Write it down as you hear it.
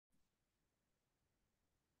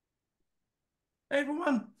Hey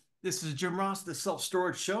everyone, this is Jim Ross, the Self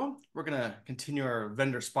Storage Show. We're gonna continue our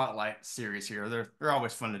vendor spotlight series here. They're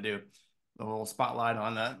always fun to do. The little spotlight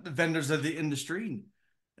on the vendors of the industry.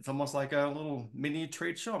 It's almost like a little mini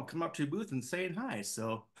trade show. I'm coming up to your booth and saying hi.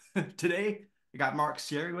 So today I got Mark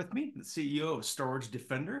Cieri with me, the CEO of Storage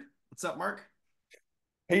Defender. What's up, Mark?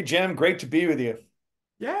 Hey, Jim, great to be with you.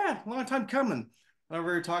 Yeah, long time coming. We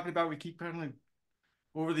were talking about we keep kind of like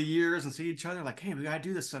over the years and see each other like, hey, we gotta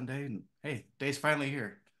do this someday. And hey, day's finally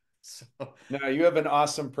here. So No, you have an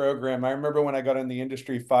awesome program. I remember when I got in the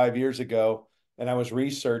industry 5 years ago and I was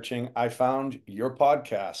researching, I found your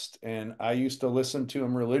podcast and I used to listen to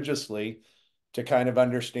them religiously to kind of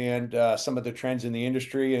understand some of the trends in the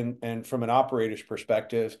industry and from an operator's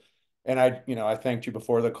perspective. And I thanked you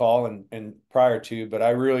before the call and prior to, but I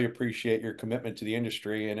really appreciate your commitment to the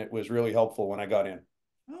industry and it was really helpful when I got in.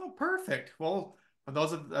 Oh, perfect. Well, for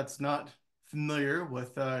those of that's not familiar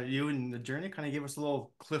with you and the journey, kind of give us a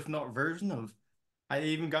little Cliff Note version of how you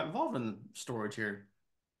even got involved in storage here.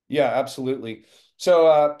 Yeah, absolutely.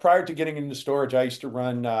 So prior to getting into storage, I used to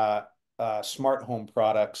run smart home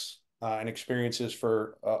products and experiences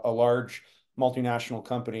for a large multinational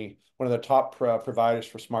company, one of the top providers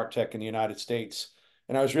for smart tech in the United States.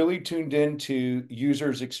 And I was really tuned into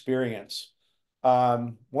users' experience.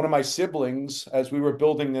 One of my siblings, as we were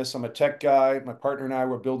building this, I'm a tech guy. My partner and I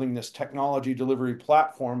were building this technology delivery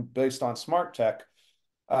platform based on smart tech.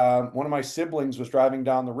 One of my siblings was driving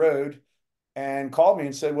down the road and called me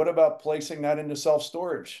and said, "What about placing that into self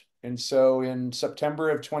storage?" And so in September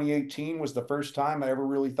of 2018 was the first time I ever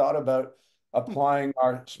really thought about Hmm. applying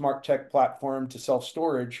our smart tech platform to self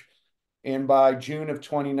storage. And by June of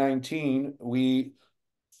 2019, we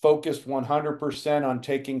focused 100% on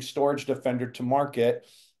taking Storage Defender to market.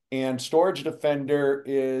 And Storage Defender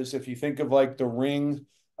is, if you think of like the ring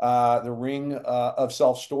of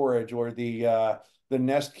self storage, or the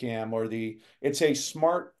Nest Cam, or it's a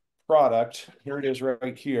smart product. Here it is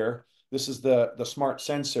right here. This is the smart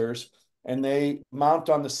sensors, and they mount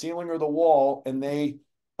on the ceiling or the wall, and they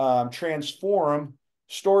transform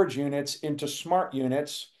storage units into smart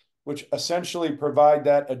units, which essentially provide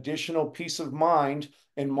that additional peace of mind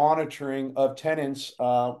and monitoring of tenants,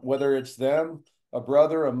 whether it's them, a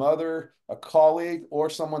brother, a mother, a colleague, or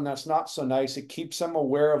someone that's not so nice. It keeps them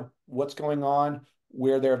aware of what's going on,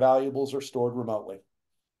 where their valuables are stored remotely.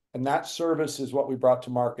 And that service is what we brought to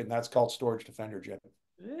market, and that's called Storage Defender, Jim.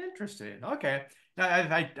 Interesting. Okay. Now,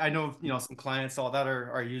 I know some clients all that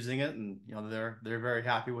are using it and they're very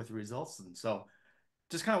happy with the results. And so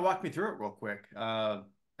just kind of walk me through it real quick. I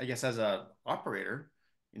guess as a operator,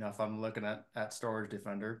 if I'm looking at Storage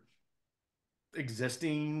Defender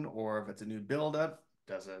existing or if it's a new build up,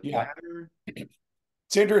 does it Yeah. matter?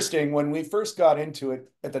 It's interesting. When we first got into it,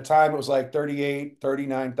 at the time, it was like 38,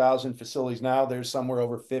 39,000 facilities. Now there's somewhere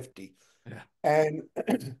over 50. Yeah. And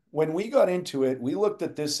when we got into it, we looked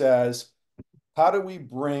at this as how do we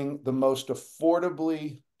bring the most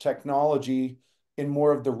affordably technology in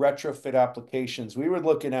more of the retrofit applications? We were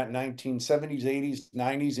looking at 1970s, 80s,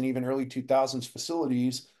 90s, and even early 2000s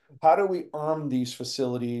facilities. How do we arm these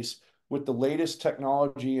facilities with the latest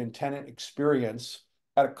technology and tenant experience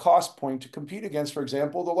at a cost point to compete against, for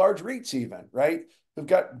example, the large REITs even, right? Who've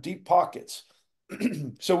got deep pockets.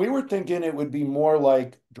 So we were thinking it would be more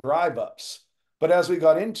like drive ups. But as we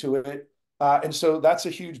got into it, and so that's a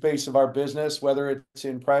huge base of our business, whether it's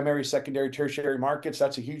in primary, secondary, tertiary markets,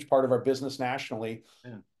 that's a huge part of our business nationally.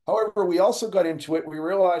 Yeah. However, we also got into it. We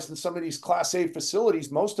realized in some of these Class A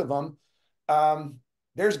facilities, most of them, um,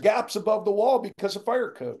 there's gaps above the wall because of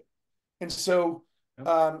fire code. And so Yep.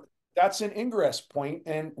 um, that's an ingress point.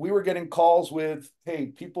 And we were getting calls with, hey,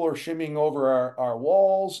 people are shimmying over our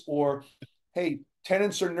walls, or hey,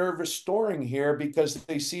 tenants are nervous storing here because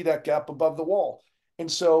they see that gap above the wall.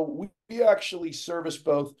 And so we actually service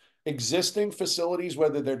both existing facilities,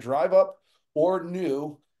 whether they're drive up or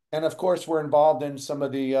new. And of course, we're involved in some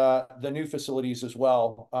of the new facilities as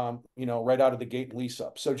well, right out of the gate lease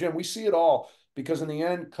up. So, Jim, we see it all because in the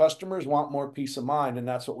end, customers want more peace of mind, and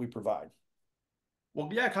that's what we provide. Well,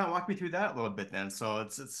 yeah, kind of walk me through that a little bit then. So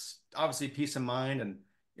it's obviously peace of mind, and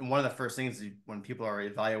one of the first things when people are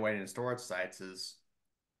evaluating storage sites is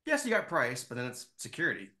yes, you got price, but then it's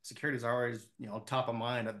security. Security is always top of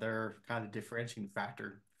mind at their kind of differentiating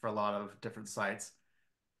factor for a lot of different sites.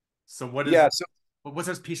 So Yeah, so what's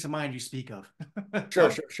this peace of mind you speak of? sure,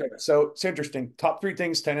 sure, sure. So it's interesting. Top three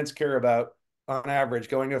things tenants care about on average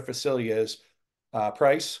going to a facility is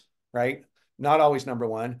price, right? Not always number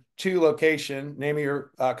one. Two, location. Name of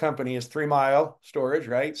your company is 3 Mile Storage,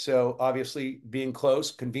 right? So obviously being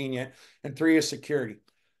close, convenient. And three is security.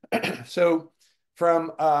 So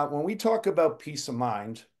From when we talk about peace of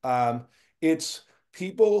mind, it's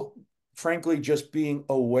people, frankly, just being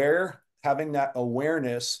aware, having that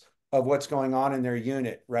awareness of what's going on in their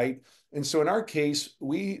unit, right? And so in our case,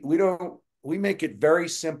 we make it very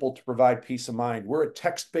simple to provide peace of mind. We're a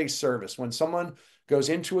text-based service. When someone goes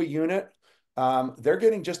into a unit, they're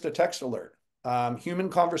getting just a text alert. Human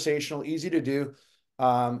conversational, easy to do.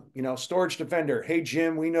 Storage defender. Hey,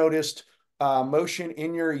 Jim, we noticed motion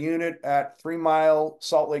in your unit at 3 Mile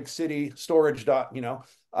Salt Lake City storage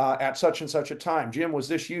at such and such a time. Jim, was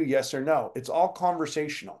this you? Yes or no? It's all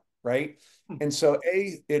conversational, right? Hmm. And so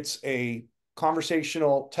it's a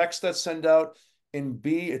conversational text that's sent out, and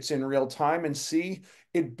B, it's in real time, and C,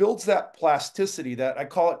 it builds that plasticity, that I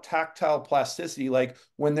call it tactile plasticity. Like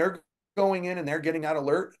when they're going in and they're getting that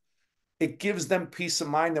alert, it gives them peace of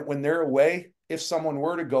mind that when they're away, if someone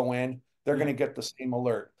were to go in, they're going Yeah. to get the same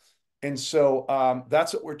alert. And so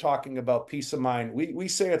that's what we're talking about, peace of mind. We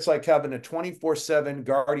say it's like having a 24/7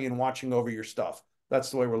 guardian watching over your stuff. That's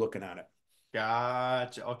the way we're looking at it.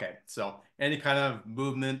 Gotcha. Okay. So any kind of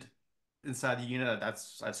movement inside the unit, I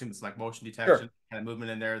assume it's like motion detection, Sure. kind of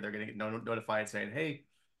movement in there. They're going to get notified saying, hey,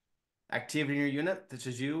 activity in your unit, this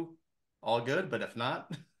is you, all good. But if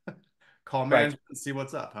not, call Right. management and see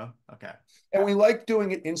what's up, huh? Okay. And Got we like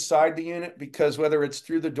doing it inside the unit because whether it's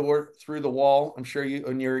through the door, through the wall, I'm sure you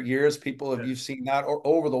in your years, people have it. you've seen that, or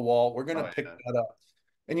over the wall, we're going to Oh, pick yeah. that up.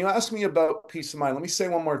 And you asked me about peace of mind. Let me say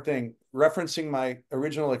one more thing, referencing my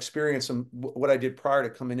original experience and what I did prior to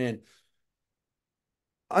coming in.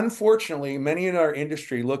 Unfortunately, many in our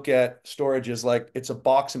industry look at storage as like it's a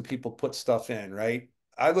box and people put stuff in, right?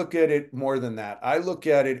 I look at it more than that. I look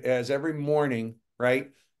at it as every morning,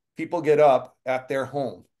 right? People get up at their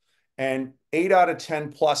home, and 8 out of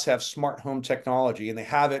 10 plus have smart home technology, and they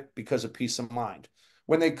have it because of peace of mind.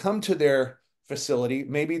 When they come to their facility,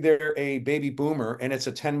 maybe they're a baby boomer and it's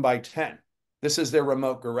a 10 by 10. This is their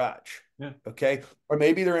remote garage. Yeah. Okay. Or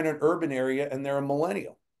maybe they're in an urban area and they're a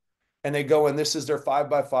millennial and they go and this is their 5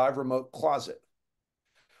 by 5 remote closet.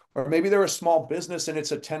 Or maybe they're a small business and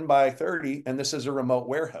it's a 10 by 30 and this is a remote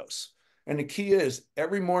warehouse. And the key is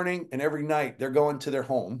every morning and every night they're going to their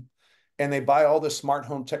home and they buy all this smart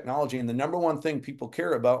home technology. And the number one thing people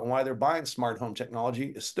care about and why they're buying smart home technology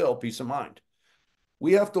is still peace of mind.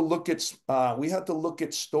 We have to look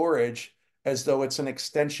at storage as though it's an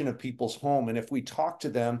extension of people's home. And if we talk to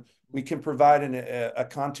them, we can provide a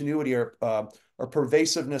continuity or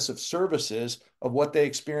pervasiveness of services of what they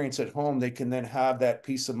experience at home. They can then have that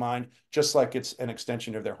peace of mind, just like it's an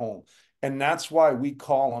extension of their home. And that's why we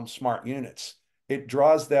call them smart units. It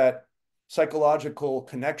draws that psychological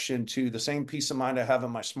connection to the same peace of mind I have in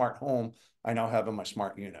my smart home, I now have in my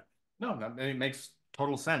smart unit. No, no, it makes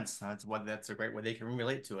total sense. That's a great way they can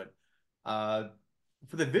relate to it. Uh,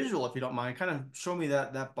 for the visual, if you don't mind, kind of show me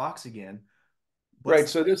that box again. Right.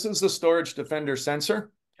 What's So this is the storage defender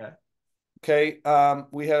sensor. okay? Okay,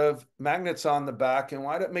 we have magnets on the back, and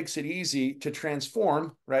why that makes it easy to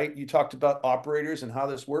transform, right? You talked about operators and how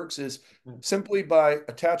this works is Hmm. simply by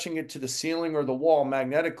attaching it to the ceiling or the wall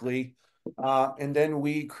magnetically, and then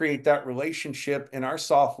we create that relationship in our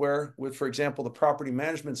software with, for example, the property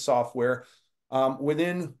management software.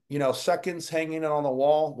 Within seconds, hanging it on the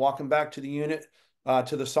wall, walking back to the unit,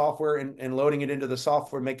 to the software, and loading it into the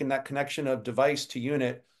software, making that connection of device to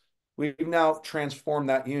unit. We've now transformed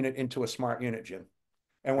that unit into a smart unit, Jim.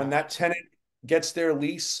 And when that Gotcha. tenant gets their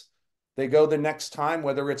lease, they go the next time,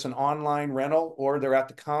 whether it's an online rental or they're at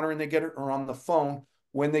the counter and they get it, or on the phone,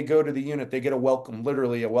 when they go to the unit, they get a welcome,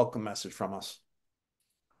 literally a welcome message from us.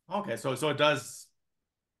 Okay, so it does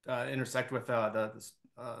intersect with the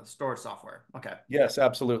storage software. Okay, Yes,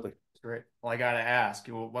 absolutely. great. Well, I gotta ask,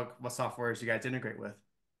 what softwares do you guys integrate with?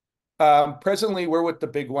 Presently, we're with the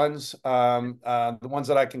big ones. The ones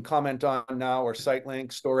that I can comment on now are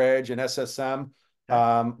SiteLink, Storage, and SSM.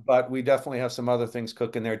 Okay. But we definitely have some other things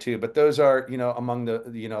cooking there too. But those are, among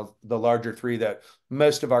the larger three that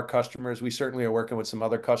most of our customers. We certainly are working with some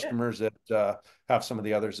other Yeah. customers that have some of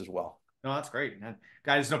the others as well. No, that's great. And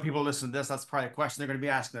guys, know people listen to this. That's probably a question they're going to be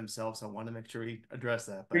asking themselves. So I want to make sure we address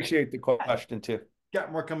that. But Appreciate the yeah, question too.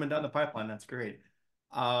 got more coming down the pipeline. That's great.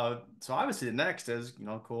 So obviously the next is,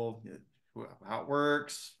 cool, how it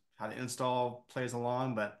works, how the install plays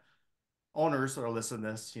along. But owners that are listening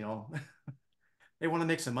to this, they want to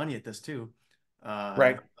make some money at this too. And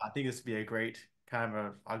Right. I think this would be a great kind of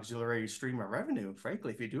a auxiliary stream of revenue,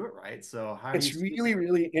 frankly, if you do it right. So how do you It's see?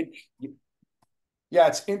 really, yeah,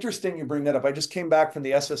 it's interesting you bring that up. I just came back from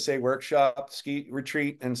the SSA workshop ski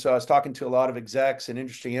retreat. And so I was talking to a lot of execs and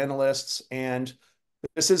industry analysts. And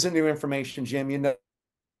this isn't new information, Jim. You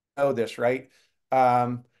know this, right?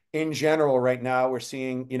 Um, in general, right now, we're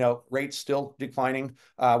seeing, rates still declining.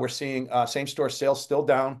 We're seeing same store sales still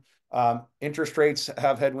down. Interest rates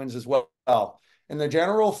have headwinds as well. And the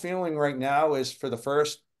general feeling right now is for the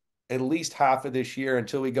first at least half of this year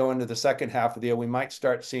until we go into the second half of the year, we might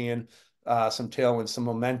start seeing some tailwinds, some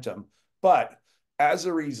momentum. But as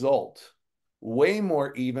a result, way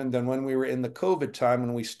more even than when we were in the COVID time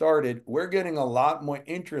when we started. We're getting a lot more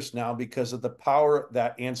interest now because of the power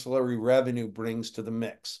that ancillary revenue brings to the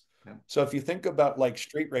mix. Yeah. So if you think about like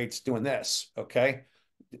street rates doing this, okay,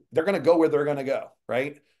 they're going to go where they're going to go,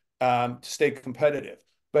 right? To stay competitive.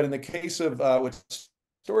 But in the case of what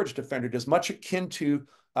Storage Defender does, much akin to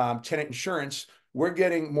tenant insurance, we're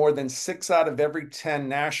getting more than 6 out of every 10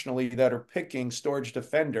 nationally that are picking Storage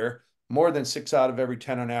Defender, more than 6 out of every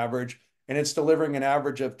 10 on average, and it's delivering an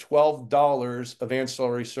average of $12 of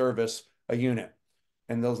ancillary service a unit.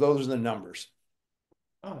 And those are the numbers.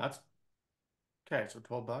 Oh, that's okay. So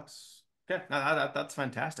 $12. Okay, that's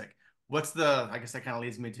fantastic. What's the? I guess that kind of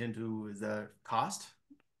leads me into the cost.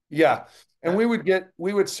 Yeah. And Okay.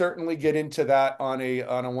 we would certainly get into that on a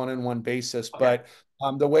one-on-one basis. Okay.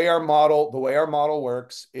 But the way our model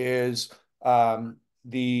works is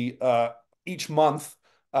the each month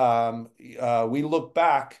we look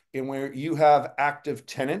back and where you have active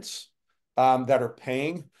tenants that are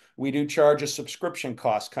paying, we do charge a subscription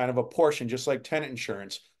cost, kind of a portion, just like tenant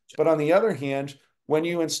insurance. But on the other hand, when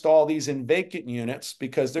you install these in vacant units,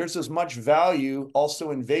 because there's as much value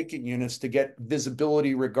also in vacant units to get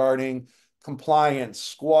visibility regarding compliance,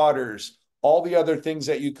 squatters, all the other things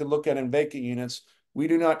that you could look at in vacant units. We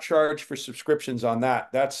do not charge for subscriptions on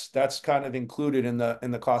that. That's kind of included in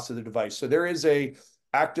the cost of the device. So there is a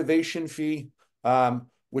activation fee,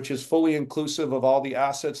 which is fully inclusive of all the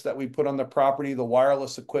assets that we put on the property, the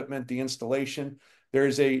wireless equipment, the installation. There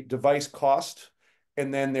is a device cost,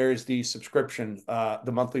 and then there's the subscription,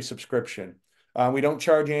 the monthly subscription. We don't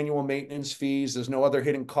charge annual maintenance fees. There's no other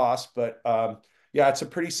hidden costs, but yeah, it's a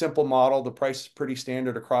pretty simple model. The price is pretty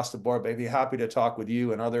standard across the board, but I'd be happy to talk with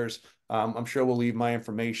you and others. I'm sure we'll leave my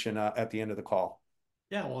information at the end of the call.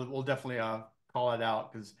 Yeah, we'll definitely call it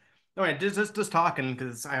out because no, wait, just talking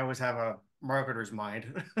because I always have a marketer's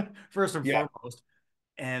mind first and Yeah, foremost.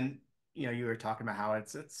 And you were talking about how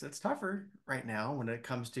it's tougher right now when it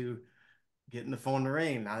comes to getting the phone to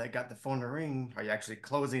ring. Now they got the phone to ring, are you actually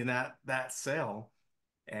closing that sale?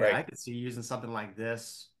 And I right. could see using something like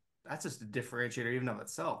this. That's just a differentiator even of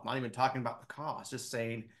itself. Not even talking about the cost, just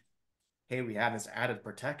saying, hey, we have this added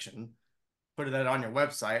protection. Put that on your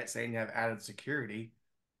website saying you have added security.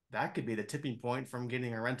 That could be the tipping point from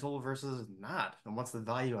getting a rental versus not. And what's the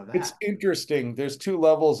value of It's that? interesting. There's two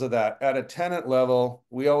levels of that. At a tenant level,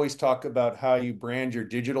 we always talk about how you brand your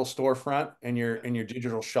digital storefront and your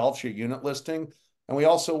digital shelves, your unit listing. And we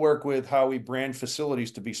also work with how we brand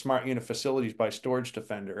facilities to be smart unit facilities by Storage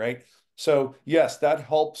Defender, right? So yes, that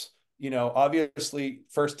helps. Obviously,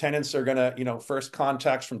 first tenants are gonna, first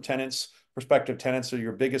contacts from tenants, prospective tenants are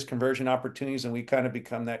your biggest conversion opportunities, and we kind of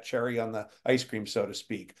become that cherry on the ice cream, so to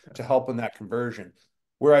speak, to help in that conversion.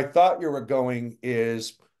 Where I thought you were going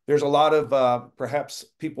is there's a lot of perhaps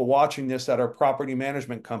people watching this that are property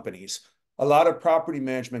management companies. A lot of property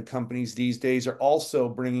management companies these days are also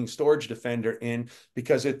bringing Storage Defender in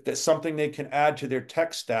because it's something they can add to their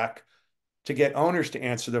tech stack to get owners to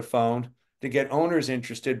answer their phone, to get owners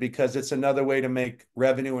interested because it's another way to make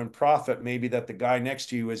revenue and profit, maybe that the guy next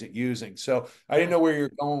to you isn't using. So I didn't Yeah. know where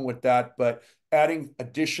you're going with that, but adding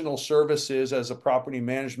additional services as a property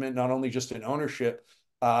management, not only just in ownership,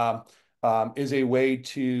 um, is a way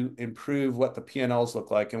to improve what the P&Ls look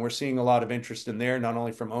like. And we're seeing a lot of interest in there, not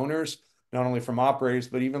only from owners, not only from operators,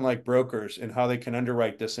 but even like brokers and how they can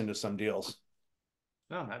underwrite this into some deals.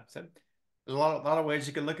 No, that's it. There's a lot of ways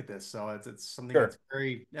you can look at this. So it's something that's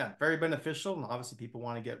Sure, very beneficial. And obviously people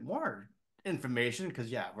want to get more information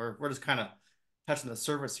because yeah, we're just kind of touching the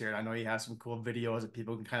surface here. And I know you have some cool videos that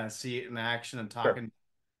people can kind of see it in action and sure. talking to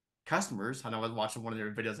customers. I know I was watching one of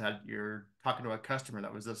your videos that had you're talking to a customer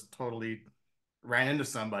that was just totally ran into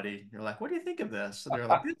somebody. You're like, what do you think of this? And they're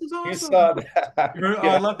like, this is You awesome. saw that. Oh, I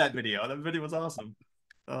Yeah. love that video. That video was awesome.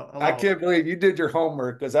 I I love it. can't believe you did your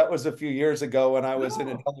homework because that was a few years ago when I was in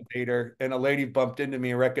an No. elevator and a lady bumped into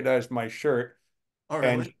me and recognized my shirt. Oh,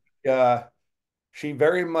 And really? she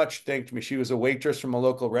very much thanked me. She was a waitress from a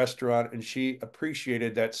local restaurant and she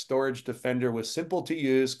appreciated that Storage Defender was simple to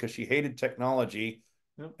use because she hated technology.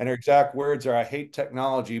 Yep. And her exact words are, I hate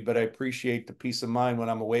technology, but I appreciate the peace of mind when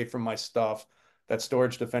I'm away from my stuff that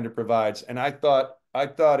Storage Defender provides. And I thought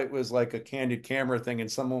it was like a candid camera thing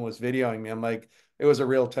and someone was videoing me. I'm like, it was a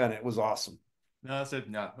real tenant. It was awesome. No, that's it.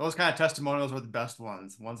 No, those kind of testimonials are the best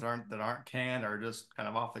ones. Ones that aren't canned or just kind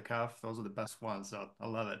of off the cuff. Those are the best ones. So I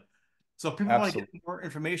love it. So if people want to get Absolutely. more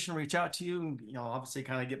information, reach out to you, and obviously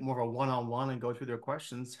kind of get more of a one-on-one and go through their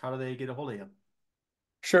questions. How do they get a hold of you?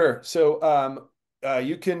 Sure. So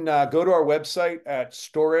you can go to our website at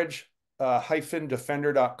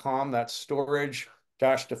storage-defender.com. That's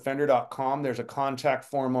storage-defender.com. There's a contact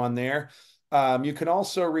form on there. You can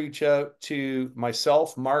also reach out to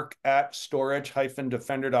myself, Mark at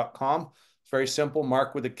storage-defender.com. It's very simple,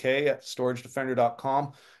 Mark with a K at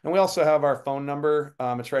storagedefender.com. And we also have our phone number.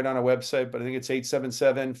 It's right on our website, but I think it's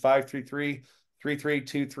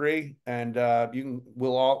 877-533-3323. And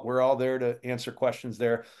we're all there to answer questions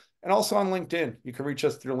there. And also on LinkedIn. You can reach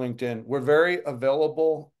us through LinkedIn. We're very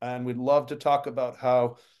available, and we'd love to talk about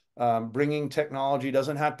how bringing technology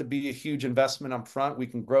doesn't have to be a huge investment up front. We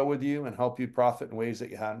can grow with you and help you profit in ways that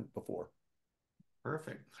you hadn't before.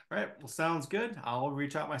 Perfect. All right. Well, sounds good. I'll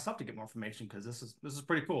reach out myself to get more information because this is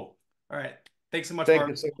pretty cool. All right. Thanks so much, Thank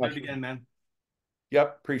Mark. you so We'll do much. it again, man.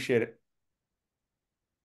 Yep, appreciate it.